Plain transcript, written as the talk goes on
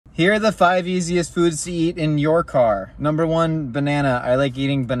Here are the 5 easiest foods to eat in your car. Number 1, banana. I like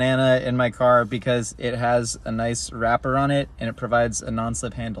eating banana in my car because it has a nice wrapper on it and it provides a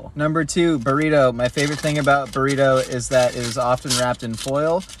non-slip handle. Number 2, burrito. My favorite thing about burrito is that it is often wrapped in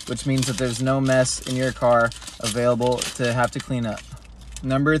foil, which means that there's no mess in your car available to have to clean up.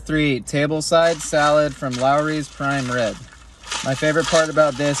 Number 3, tableside salad from Lowry's Prime Rib. My favorite part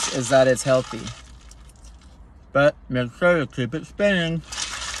about this is that it's healthy. But make sure to keep it spinning.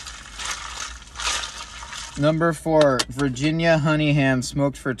 Number 4, Virginia honey ham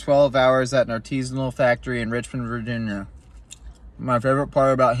smoked for 12 hours at an artisanal factory in Richmond, Virginia. My favorite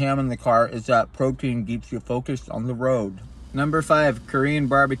part about ham in the car is that protein keeps you focused on the road. Number 5, Korean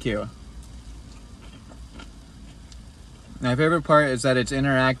barbecue. My favorite part is that it's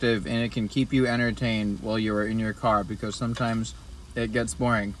interactive and it can keep you entertained while you are in your car because sometimes it gets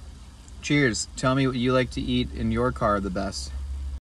boring. Cheers. Tell me what you like to eat in your car the best.